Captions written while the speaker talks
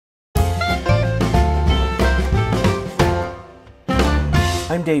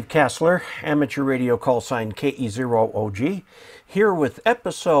I'm Dave Kassler, amateur radio call sign KE0OG, here with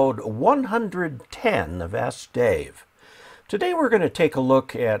episode 110 of Ask Dave. Today we're going to take a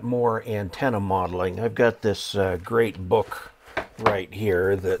look at more antenna modeling. I've got this great book right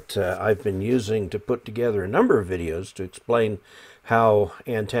here that I've been using to put together a number of videos to explain how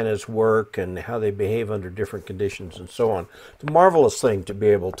antennas work and how they behave under different conditions and so on. It's a marvelous thing to be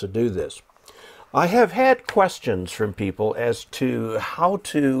able to do this. I have had questions from people as to how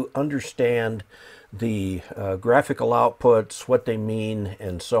to understand the graphical outputs, what they mean,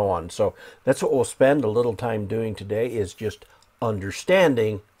 and so on. So that's what we'll spend a little time doing today, is just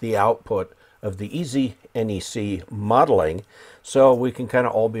understanding the output of the easy NEC modeling so we can kind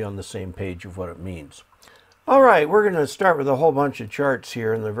of all be on the same page of what it means. All right, we're going to start with a whole bunch of charts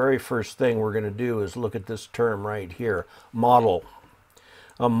here, and the very first thing we're going to do is look at this term right here, model.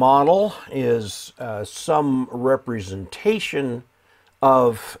 A model is some representation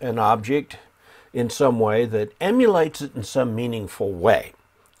of an object in some way that emulates it in some meaningful way.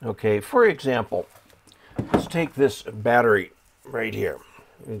 Okay, for example, let's take this battery right here.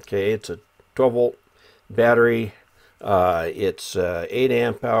 Okay, it's a 12-volt battery. It's 8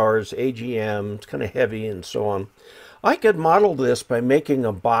 amp hours, AGM, it's kind of heavy and so on. I could model this by making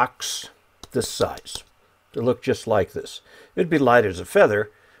a box this size to look just like this. It'd be light as a feather,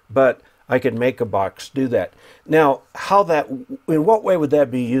 but I could make a box do that. Now, in what way would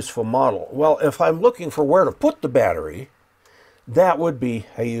that be a useful model? Well, if I'm looking for where to put the battery, that would be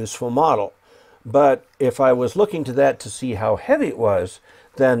a useful model. But if I was looking to that to see how heavy it was,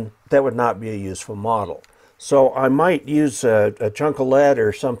 then that would not be a useful model. So I might use a chunk of lead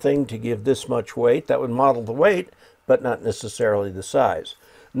or something to give this much weight. That would model the weight, but not necessarily the size.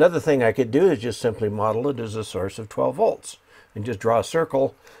 Another thing I could do is just simply model it as a source of 12 volts and just draw a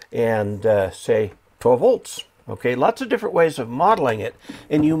circle and say 12 volts. Okay, lots of different ways of modeling it,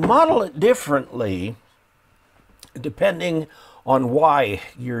 and you model it differently depending on why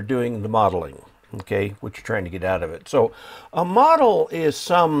you're doing the modeling, okay, what you're trying to get out of it. So a model is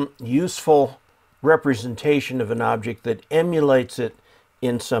some useful representation of an object that emulates it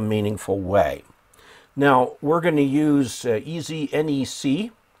in some meaningful way. Now, we're going to use easy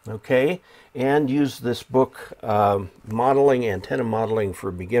NEC, okay, and use this book, Modeling, Antenna Modeling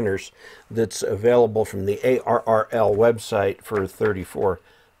for Beginners, that's available from the ARRL website for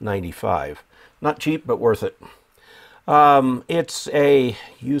 $34.95. Not cheap, but worth it. It's a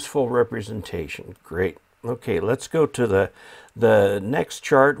useful representation. Great. Okay, let's go to the next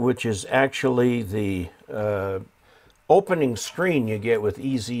chart, which is actually the opening screen you get with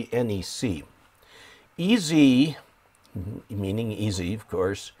easy NEC. Easy, meaning easy, of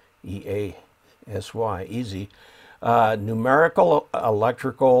course, E-A-S-Y, easy, numerical,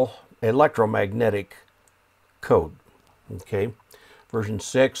 electromagnetic code, okay? Version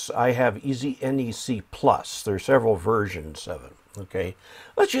 6, I have easy NEC Plus. There are several versions of it, okay?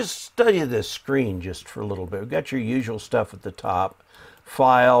 Let's just study this screen just for a little bit. We've got your usual stuff at the top,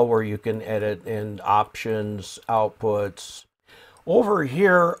 file where you can edit, and options, outputs. Over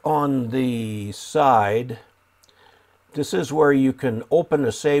here on the side, this is where you can open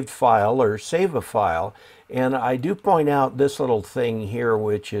a saved file or save a file. And I do point out this little thing here,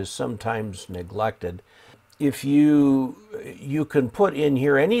 which is sometimes neglected. If you can put in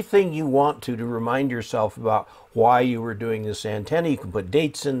here anything you want to remind yourself about why you were doing this antenna. You can put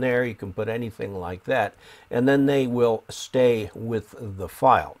dates in there, you can put anything like that, and then they will stay with the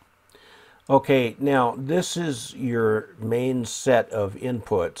file. Okay, now this is your main set of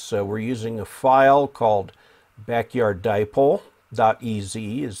inputs. So we're using a file called backyarddipole.ez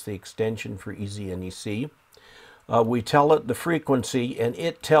is the extension for easy NEC. We tell it the frequency, and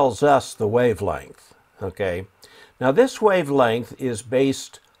it tells us the wavelength. Okay, now this wavelength is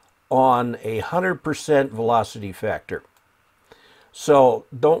based on 100% velocity factor. So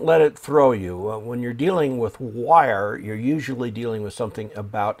don't let it throw you. When you're dealing with wire, you're usually dealing with something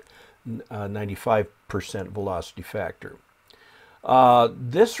about 95% velocity factor.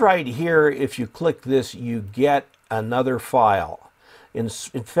 This right here, if you click this, you get another file. In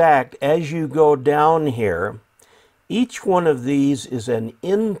fact, as you go down here, each one of these is an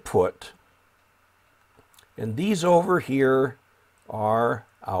input, and these over here are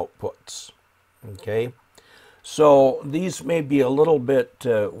outputs. Okay, so these may be a little bit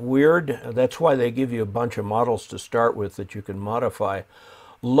weird. That's why they give you a bunch of models to start with that you can modify.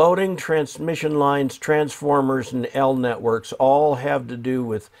 Loading, transmission lines, transformers, and L networks all have to do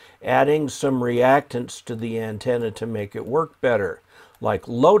with adding some reactants to the antenna to make it work better, like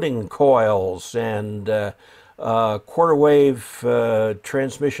loading coils and quarter wave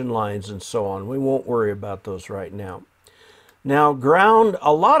transmission lines and so on. We won't worry about those right now. Now, ground,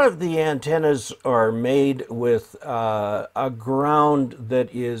 a lot of the antennas are made with a ground that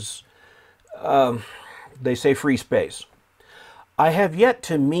is, they say, free space. I have yet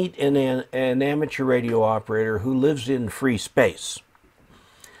to meet an amateur radio operator who lives in free space.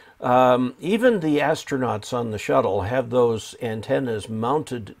 Even the astronauts on the shuttle have those antennas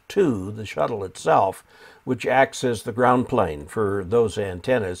mounted to the shuttle itself, which acts as the ground plane for those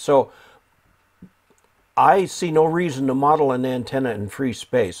antennas. So I see no reason to model an antenna in free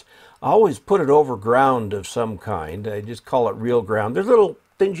space. I always put it over ground of some kind. I just call it real ground. There's little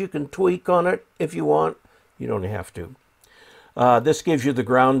things you can tweak on it if you want. You don't have to. This gives you the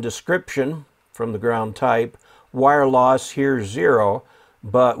ground description from the ground type. Wire loss here 0,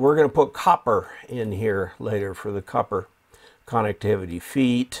 but we're going to put copper in here later for the copper connectivity.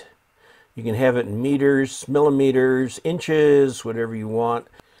 Feet. You can have it in meters, millimeters, inches, whatever you want.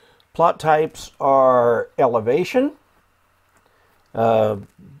 Plot types are elevation, and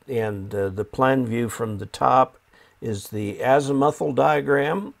the plan view from the top is the azimuthal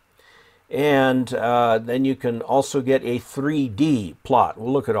diagram, and then you can also get a 3D plot.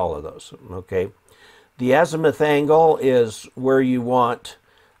 We'll look at all of those, okay? The azimuth angle is where you want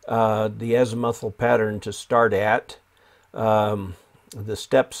the azimuthal pattern to start at. The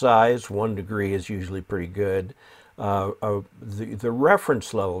step size, 1 degree, is usually pretty good. The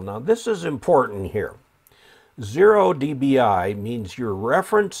reference level. Now, this is important here. 0 dBi means your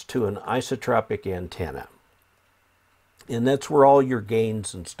reference to an isotropic antenna. And that's where all your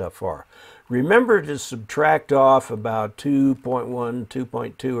gains and stuff are. Remember to subtract off about 2.1,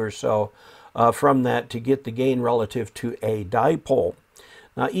 2.2 or so from that to get the gain relative to a dipole.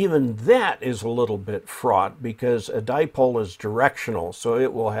 Now, even that is a little bit fraught because a dipole is directional, so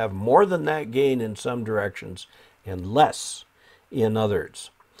it will have more than that gain in some directions and less in others.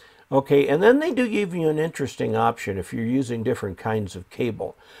 Okay, and then they do give you an interesting option if you're using different kinds of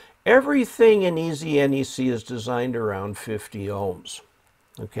cable. Everything in Easy NEC is designed around 50 ohms.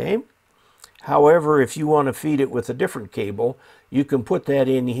 Okay? However, if you want to feed it with a different cable, you can put that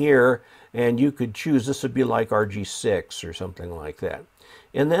in here and you could choose, this would be like RG6 or something like that.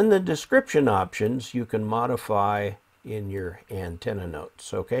 And then the description options you can modify in your antenna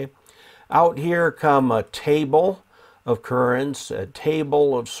notes, okay? Out here come a table of currents, a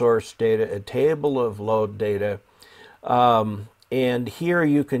table of source data, a table of load data, and here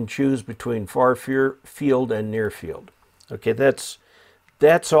you can choose between far field and near field. Okay,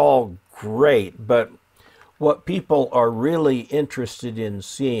 that's all great, but what people are really interested in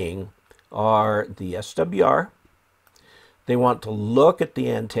seeing are the SWR. They want to look at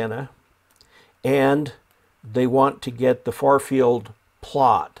the antenna, and they want to get the far field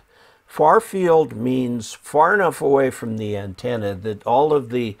plot. Far field means far enough away from the antenna that all of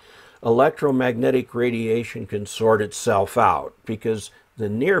the electromagnetic radiation can sort itself out, because the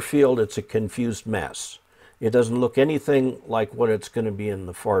near field, it's a confused mess. It doesn't look anything like what it's going to be in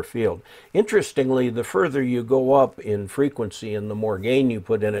the far field. Interestingly, the further you go up in frequency and the more gain you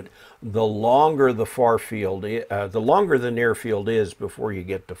put in it, the longer the far field, the longer the near field is before you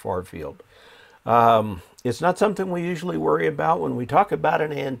get to far field. It's not something we usually worry about. When we talk about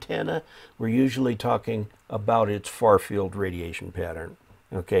an antenna, we're usually talking about its far field radiation pattern.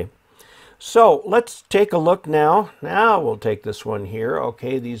 Okay, so let's take a look now. Now we'll take this one here.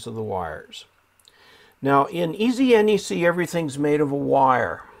 Okay, these are the wires. Now in Easy NEC, everything's made of a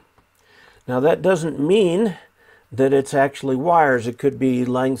wire. Now that doesn't mean that it's actually wires. It could be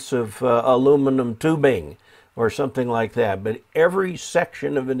lengths of aluminum tubing or something like that, but every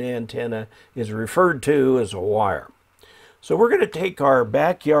section of an antenna is referred to as a wire. So we're going to take our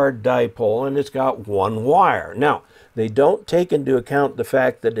backyard dipole, and it's got one wire. Now, they don't take into account the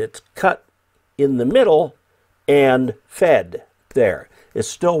fact that it's cut in the middle and fed there. It's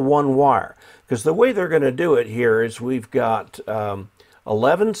still one wire, because the way they're going to do it here is we've got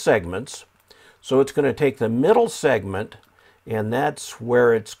 11 segments, so it's going to take the middle segment, and that's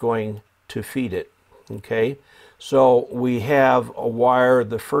where it's going to feed it. Okay, so we have a wire.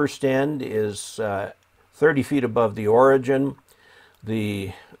 The first end is 30 feet above the origin.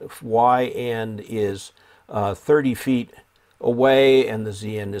 The Y end is 30 feet away, and the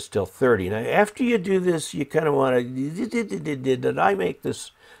Z end is still 30. Now, after you do this, you kind of want to, did I make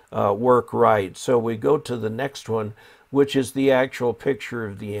this work right? So we go to the next one, which is the actual picture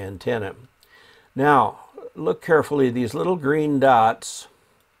of the antenna. Now, look carefully. These little green dots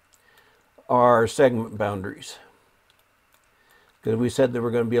are segment boundaries, because we said there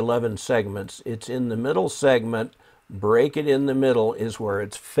were going to be 11 segments. It's in the middle segment. Break it in the middle is where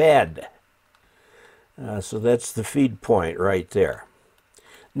it's fed. So that's the feed point right there.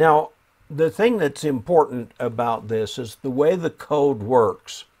 Now, the thing that's important about this is the way the code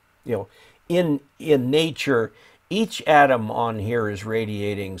works. You know, in nature, each atom on here is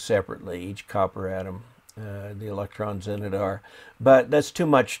radiating separately, each copper atom. The electrons in it are. But that's too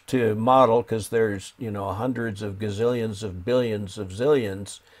much to model because there's, you know, hundreds of gazillions of billions of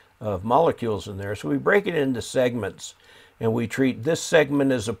zillions of molecules in there. So we break it into segments, and we treat this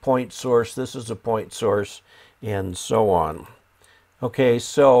segment as a point source, this is a point source, and so on. Okay,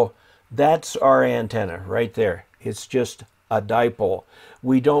 so that's our antenna right there. It's just a dipole.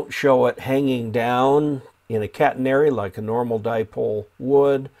 We don't show it hanging down in a catenary like a normal dipole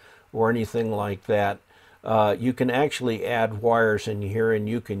would or anything like that. You can actually add wires in here, and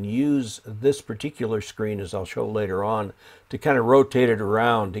you can use this particular screen, as I'll show later on, to kind of rotate it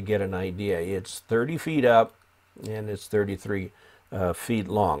around to get an idea. It's 30 feet up and it's 33 feet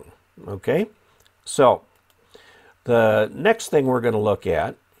long. Okay, so the next thing we're going to look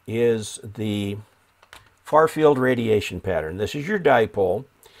at is the far field radiation pattern. This is your dipole,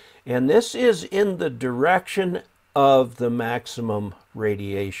 and this is in the direction of the maximum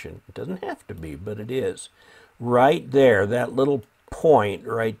radiation. It doesn't have to be, but it is. Right there, that little point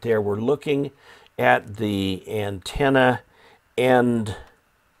right there, we're looking at the antenna end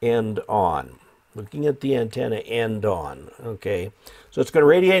on. Looking at the antenna end on, okay? So it's going to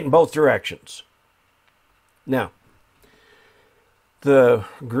radiate in both directions. Now, the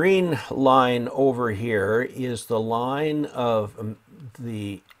green line over here is the line of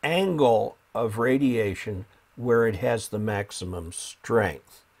the angle of radiation where it has the maximum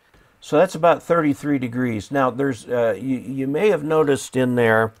strength. So that's about 33 degrees. Now, there's you may have noticed in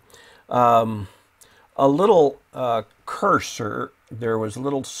there a little cursor. There was a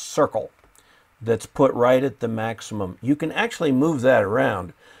little circle that's put right at the maximum. You can actually move that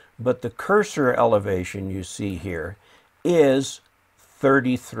around, but the cursor elevation you see here is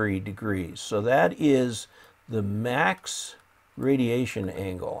 33 degrees. So that is the max radiation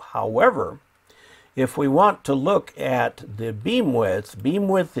angle. However, if we want to look at the beam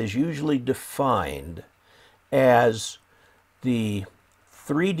width is usually defined as the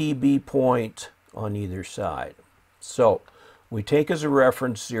 3 dB point on either side. So we take as a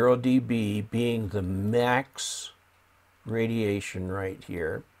reference 0 dB being the max radiation right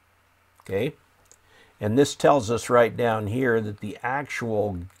here, okay? And this tells us right down here that the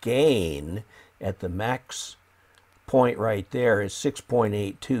actual gain at the max point right there is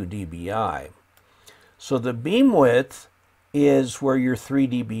 6.82 dBi. So the beam width is where you're 3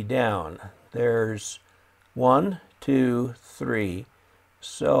 dB down. There's 1, 2, 3.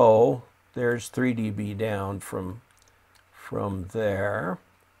 So there's 3 dB down from there.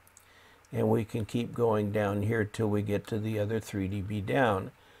 And we can keep going down here till we get to the other 3 dB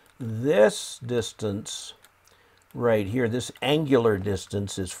down. This distance right here, this angular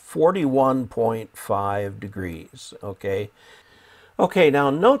distance, is 41.5 degrees, okay? Okay, now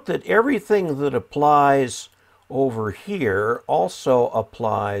note that everything that applies over here also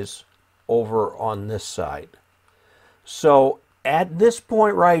applies over on this side. So at this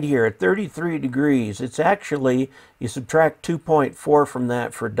point right here, at 33 degrees, it's actually, you subtract 2.4 from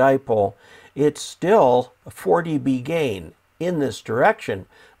that for dipole, it's still a 4 dB gain in this direction,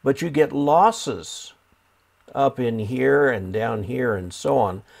 but you get losses up in here and down here and so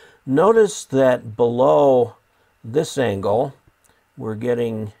on. Notice that below this angle, we're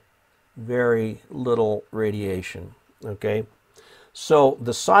getting very little radiation, okay? So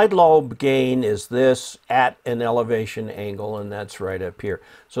the side lobe gain is this at an elevation angle, and that's right up here.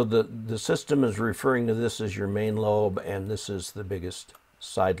 So the system is referring to this as your main lobe, and this is the biggest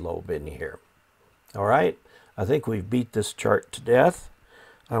side lobe in here. All right, I think we've beat this chart to death.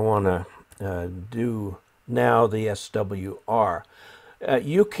 I want to do now the SWR.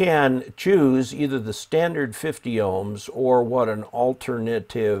 You can choose either the standard 50 ohms or what an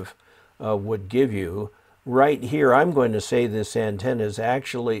alternative would give you. Right here, I'm going to say this antenna is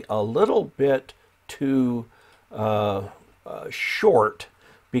actually a little bit too short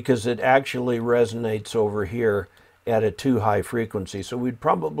because it actually resonates over here at a too high frequency. So we'd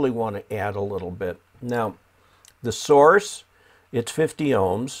probably want to add a little bit. Now, the source, it's 50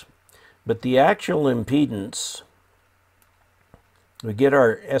 ohms, but the actual impedance, we get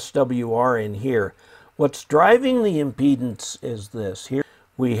our SWR in here. What's driving the impedance is this. Here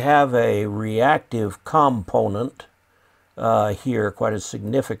we have a reactive component here, quite a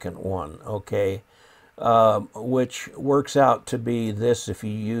significant one, okay, which works out to be this if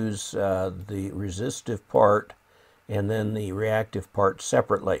you use the resistive part and then the reactive part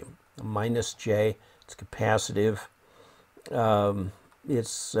separately. Minus J, it's capacitive. Let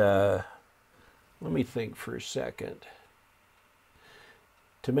me think for a second.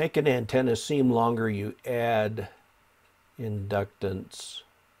 To make an antenna seem longer, you add inductance.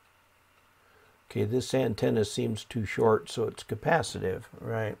 Okay, this antenna seems too short, so it's capacitive,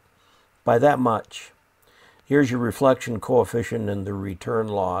 right? By that much. Here's your reflection coefficient and the return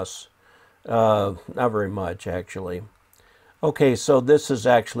loss. Not very much, actually. Okay, so this is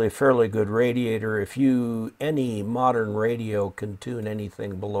actually a fairly good radiator. If any modern radio can tune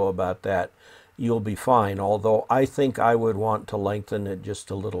anything below about that, you'll be fine, although I think I would want to lengthen it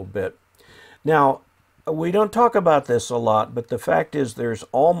just a little bit. Now, we don't talk about this a lot, but the fact is there's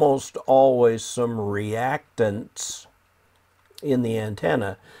almost always some reactance in the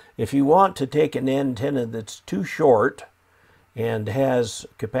antenna. If you want to take an antenna that's too short and has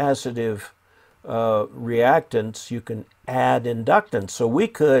capacitive reactance, you can add inductance. So we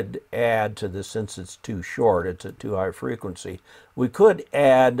could add to this, since it's too short, it's at too high frequency, we could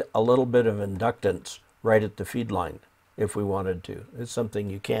add a little bit of inductance right at the feed line if we wanted to. It's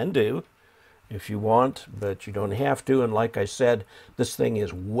something you can do if you want, but you don't have to. And like I said, this thing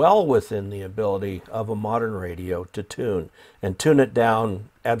is well within the ability of a modern radio to tune, and tune it down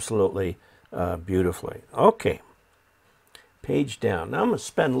absolutely beautifully. Okay. Page down. Now I'm going to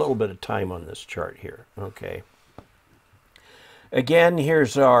spend a little bit of time on this chart here. Okay. Again,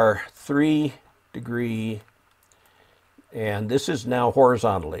 here's our 3-degree, and this is now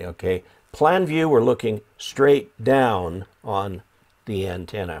horizontally. Okay. Plan view, we're looking straight down on the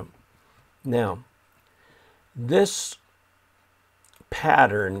antenna. Now, this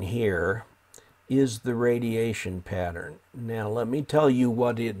pattern here is the radiation pattern. Now, let me tell you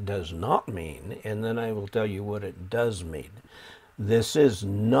what it does not mean, and then I will tell you what it does mean. This is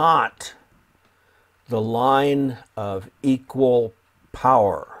not the line of equal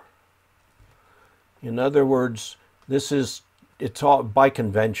power. In other words, it's all by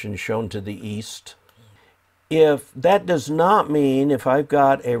convention shown to the east. If that does not mean, if I've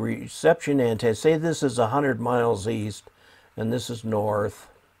got a reception antenna, say this is 100 miles east and this is north,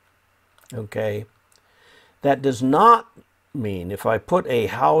 okay, that does not mean if I put a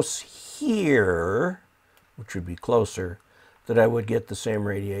house here, which would be closer, that I would get the same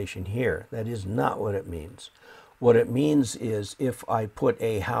radiation here. That is not what it means. What it means is if I put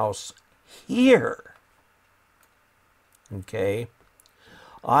a house here, okay,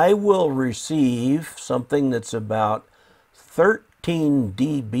 I will receive something that's about 13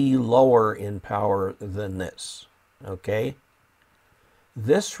 dB lower in power than this, okay?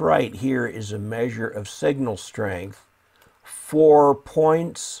 This right here is a measure of signal strength for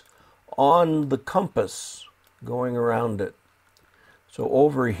points on the compass going around it. So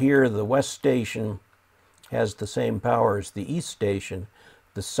over here, the west station has the same power as the east station.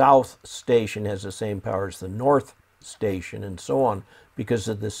 The south station has the same power as the north station, and so on, because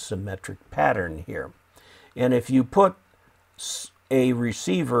of this symmetric pattern here. And if you put a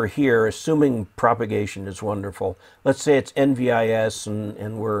receiver here, assuming propagation is wonderful, let's say it's NVIS,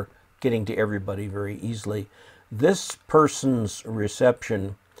 and we're getting to everybody very easily, this person's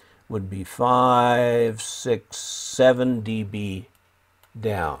reception would be 5, 6, 7 dB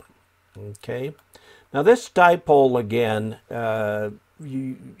down. Okay? Now this dipole, again,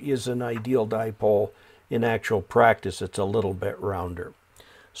 is an ideal dipole. In actual practice, it's a little bit rounder.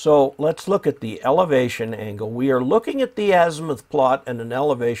 So let's look at the elevation angle. We are looking at the azimuth plot and an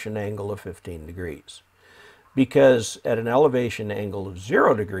elevation angle of 15 degrees. Because at an elevation angle of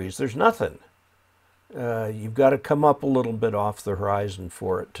 0 degrees, there's nothing. You've got to come up a little bit off the horizon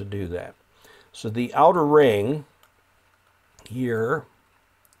for it to do that. So the outer ring here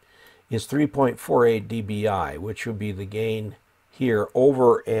is 3.48 dBi, which would be the gain here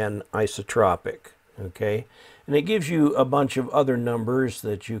over an isotropic. Okay, and it gives you a bunch of other numbers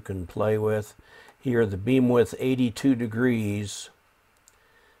that you can play with. Here, the beam width 82 degrees,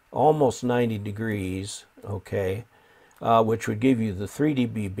 almost 90 degrees, okay, which would give you the 3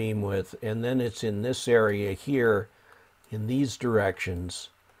 dB beam width, and then it's in this area here, in these directions,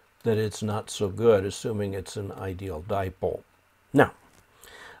 that it's not so good, assuming it's an ideal dipole. Now,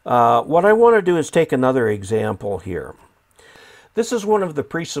 what I want to do is take another example here. This is one of the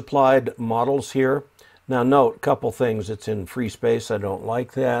pre-supplied models here. Now note a couple things. It's in free space. I don't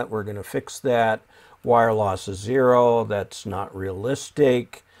like that. We're going to fix that. Wire loss is 0. That's not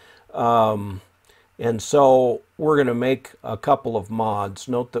realistic. And so we're going to make a couple of mods.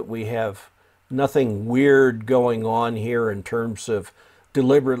 Note that we have nothing weird going on here in terms of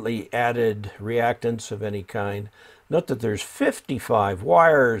deliberately added reactance of any kind. Note that there's 55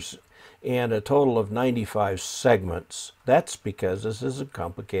 wires and a total of 95 segments. That's because this is a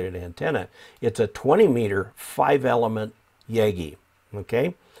complicated antenna. It's a 20-meter, 5-element Yagi,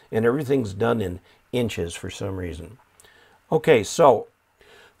 okay? And everything's done in inches for some reason. Okay, so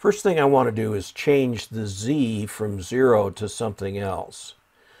First thing I want to do is change the Z from 0 to something else.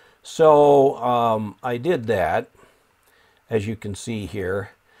 So I did that, as you can see here.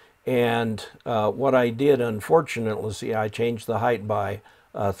 And what I did, unfortunately, see, I changed the height by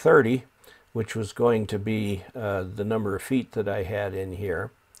 30, which was going to be the number of feet that I had in here,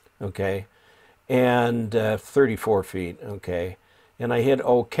 okay, and 34 feet, okay. And I hit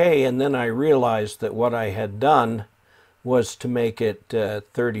OK, and then I realized that what I had done was to make it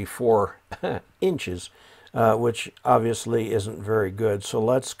 34 inches, which obviously isn't very good. So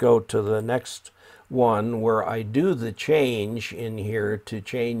let's go to the next one where I do the change in here to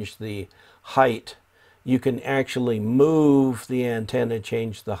change the height. You can actually move the antenna,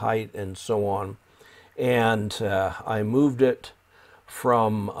 change the height, and so on. And I moved it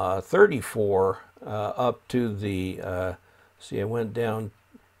from 34 up to the, see, I went down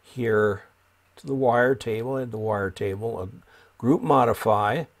here to the wire table. I had the wire table, a group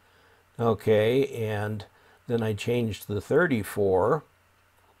modify, okay, and then I changed the 34.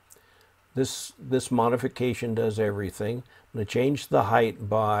 This modification does everything. I'm going to change the height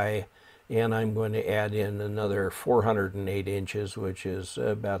by, and I'm going to add in another 408 inches, which is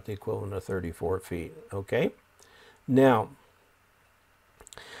about the equivalent of 34 feet, okay? Now,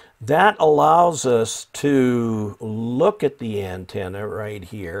 that allows us to look at the antenna right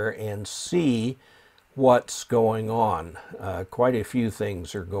here and see what's going on. Quite a few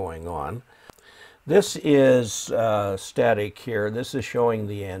things are going on. This is static here. This is showing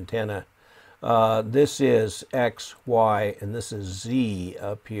the antenna. This is X, Y, and this is Z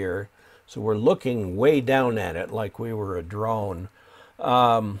up here. So we're looking way down at it like we were a drone.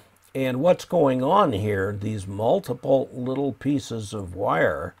 And what's going on here, these multiple little pieces of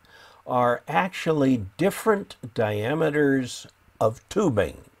wire are actually different diameters of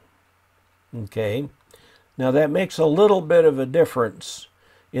tubing. Okay, now that makes a little bit of a difference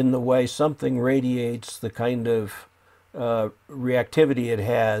in the way something radiates, the kind of reactivity it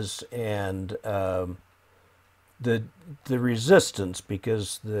has, and the resistance,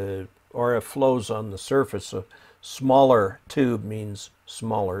 because the RF flows on the surface. A smaller tube means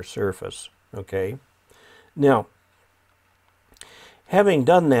smaller surface. Okay, now, having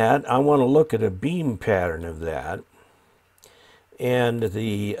done that, I want to look at a beam pattern of that. And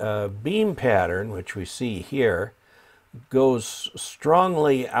the beam pattern, which we see here, goes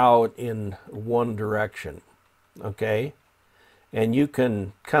strongly out in one direction, okay? And you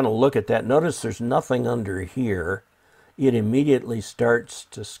can kind of look at that. Notice there's nothing under here. It immediately starts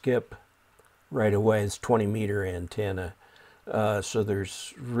to skip right away. It's 20-meter antenna. So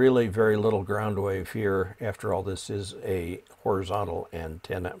there's really very little ground wave here. After all, this is a horizontal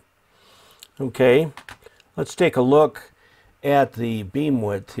antenna. Okay, let's take a look at the beam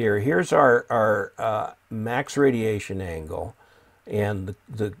width here. Here's our max radiation angle, and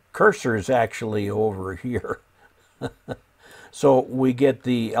the cursor is actually over here. So we get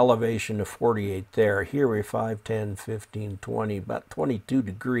the elevation of 48 there. Here we're 5, 10, 15, 20, about 22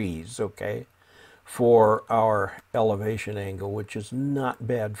 degrees, okay, for our elevation angle, which is not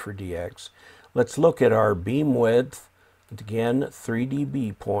bad for DX. Let's look at our beam width. Again, 3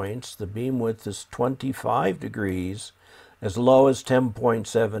 dB points. The beam width is 25 degrees, as low as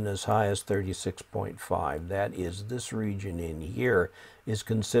 10.7, as high as 36.5. That is, this region in here is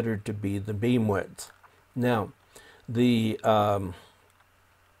considered to be the beam width. Now, it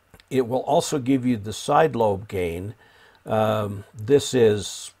will also give you the side lobe gain. This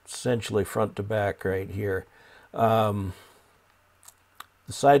is essentially front to back right here. The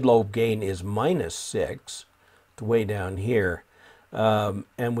side lobe gain is -6, way down here.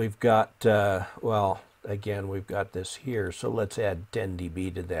 And we've got, well, again, we've got this here, so let's add 10 dB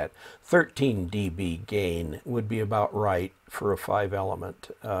to that. 13 dB gain would be about right for a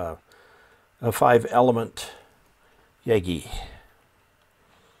 5-element Yagi.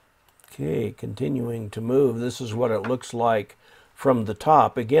 Okay, continuing to move. This is what it looks like from the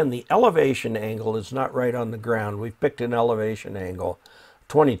top. Again, the elevation angle is not right on the ground. We've picked an elevation angle,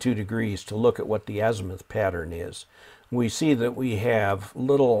 22 degrees, to look at what the azimuth pattern is. We see that we have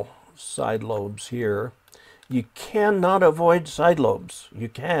little side lobes here. You cannot avoid side lobes. You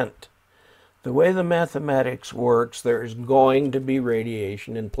can't. The way the mathematics works, there is going to be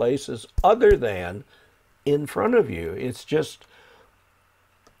radiation in places other than in front of you. It's just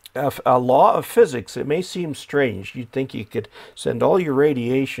a law of physics. It may seem strange. You'd think you could send all your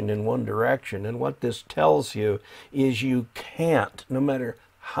radiation in one direction, and what this tells you is you can't, no matter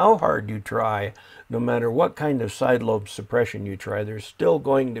how hard you try, no matter what kind of side lobe suppression you try, there's still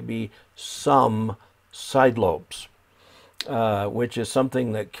going to be some side lobes, which is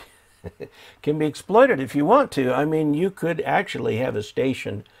something that can be exploited if you want to. I mean, you could actually have a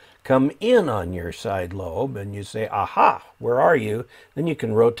station come in on your side lobe and you say, aha, where are you? Then you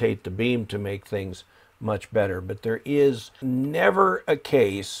can rotate the beam to make things much better. But there is never a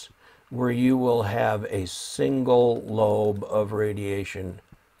case where you will have a single lobe of radiation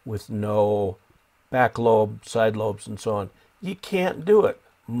with no back lobe, side lobes, and so on. You can't do it.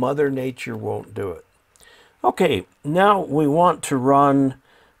 Mother Nature won't do it. Okay, now we want to run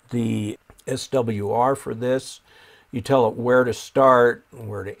the SWR for this. You tell it where to start,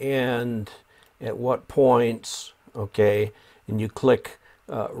 where to end, at what points, okay, and you click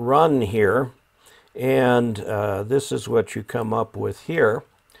run here, and this is what you come up with here.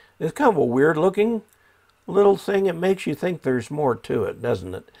 It's kind of a weird looking little thing. It makes you think there's more to it,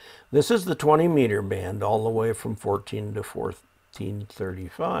 doesn't it? This is the 20 meter band all the way from 14 to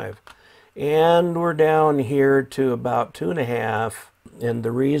 1435. And we're down here to about 2.5. And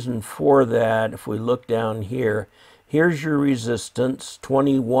the reason for that, if we look down here, here's your resistance,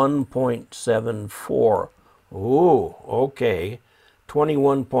 21.74. Ooh, okay.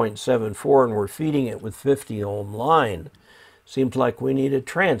 21.74, and we're feeding it with 50 ohm line. Seems like we need a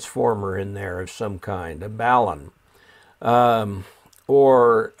transformer in there of some kind, a balun. Well,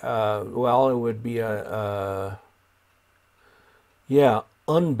 it would be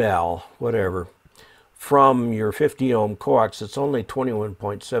unbal, whatever. From your 50 ohm coax, it's only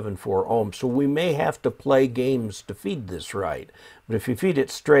 21.74 ohms. So we may have to play games to feed this right. But if you feed it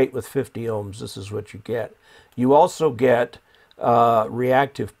straight with 50 ohms, this is what you get. You also get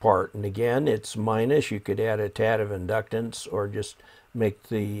reactive part, and again, it's minus. You could add a tad of inductance or just make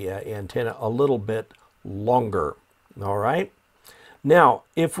the antenna a little bit longer. All right. Now,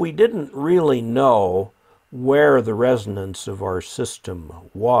 if we didn't really know where the resonance of our system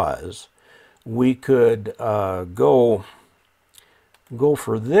was, we could go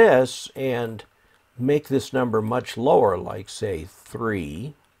for this and make this number much lower, like say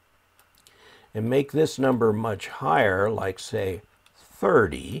 3. And make this number much higher, like say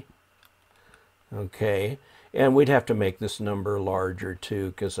 30, okay? And we'd have to make this number larger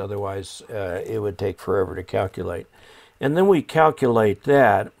too, because otherwise it would take forever to calculate. And then we calculate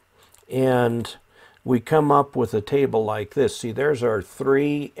that, and we come up with a table like this. See, there's our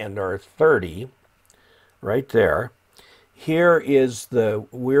 3 and our 30 right there. Here is the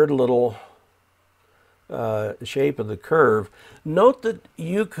weird little shape of the curve. Note that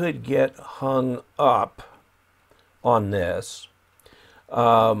you could get hung up on this.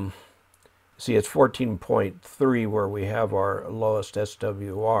 See, it's 14.3 where we have our lowest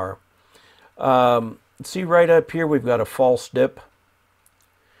SWR. See right up here we've got a false dip.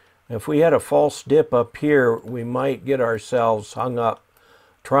 If we had a false dip up here, we might get ourselves hung up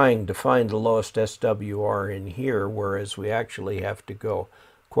trying to find the lowest SWR in here, whereas we actually have to go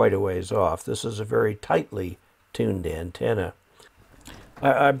quite a ways off. This is a very tightly tuned antenna.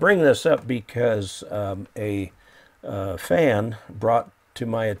 I bring this up because a fan brought to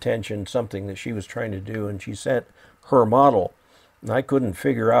my attention something that she was trying to do, and she sent her model. And I couldn't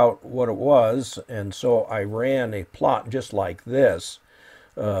figure out what it was, and so I ran a plot just like this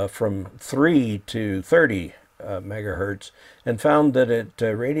from 3 to 30 megahertz, and found that it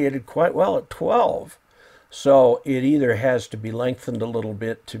radiated quite well at 12. So it either has to be lengthened a little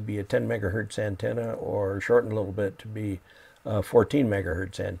bit to be a 10 megahertz antenna or shortened a little bit to be a 14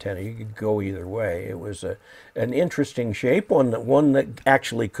 megahertz antenna. You could go either way. It was an interesting shape, one that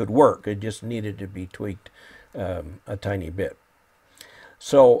actually could work. It just needed to be tweaked a tiny bit.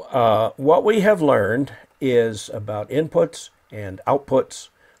 So what we have learned is about inputs and outputs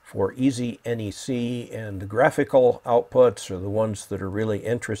for easy NEC, and the graphical outputs are the ones that are really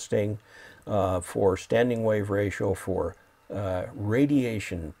interesting. For standing wave ratio, for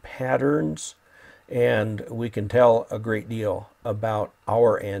radiation patterns, and we can tell a great deal about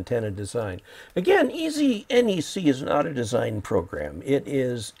our antenna design. Again, Easy NEC is not a design program. It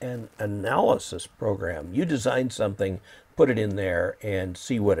is an analysis program. You design something, put it in there, and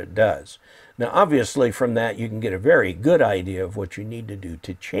see what it does. Now, obviously, from that, you can get a very good idea of what you need to do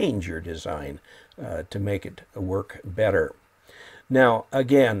to change your design to make it work better. Now,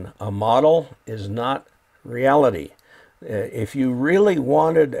 again, a model is not reality. If you really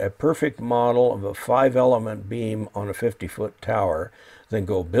wanted a perfect model of a 5-element beam on a 50-foot tower, then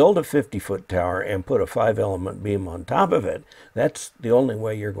go build a 50-foot tower and put a 5-element beam on top of it. That's the only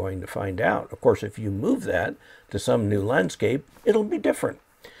way you're going to find out. Of course, if you move that to some new landscape, it'll be different.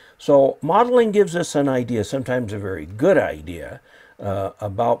 So modeling gives us an idea, sometimes a very good idea,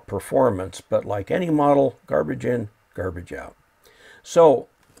 about performance, but like any model, garbage in, garbage out. So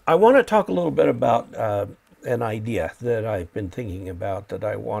I want to talk a little bit about an idea that I've been thinking about that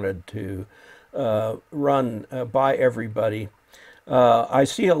I wanted to run by everybody. I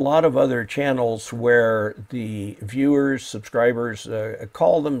see a lot of other channels where the viewers, subscribers,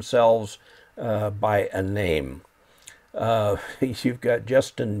 call themselves by a name. You've got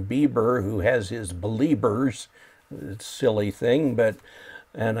Justin Bieber, who has his Beliebers. It's a silly thing, but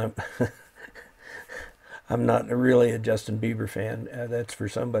I'm I'm not really a Justin Bieber fan. That's for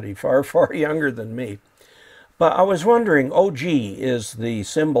somebody far, far younger than me. But I was wondering, OG is the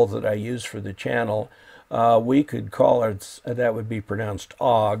symbol that I use for the channel. We could call it, that would be pronounced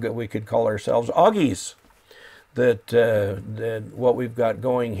Og. We could call ourselves Augies. That what we've got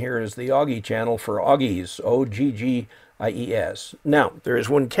going here is the Augie channel for Augies, O-G-G-I-E-S. Now, there is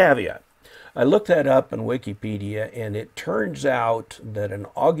one caveat. I looked that up on Wikipedia, and it turns out that an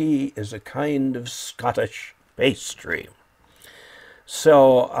Augie is a kind of Scottish pastry.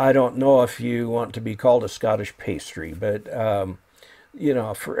 So I don't know if you want to be called a Scottish pastry, but you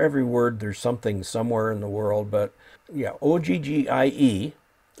know, for every word there's something somewhere in the world. But yeah, O-G-G-I-E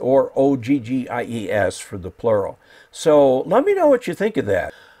or O-G-G-I-E-S for the plural. So let me know what you think of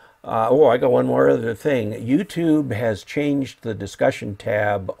that. I got one more other thing. YouTube has changed the discussion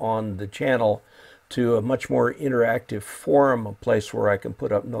tab on the channel to a much more interactive forum, a place where I can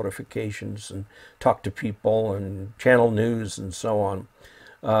put up notifications and talk to people and channel news and so on.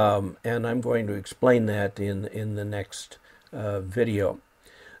 And I'm going to explain that in the next video.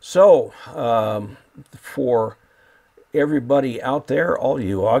 So for everybody out there, all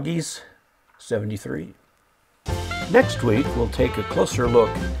you Augies, 73. Next week, we'll take a closer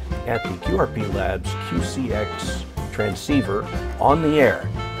look at the QRP Labs QCX transceiver on the air.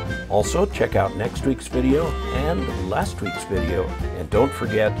 Also, check out next week's video and last week's video, and don't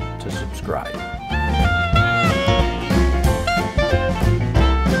forget to subscribe.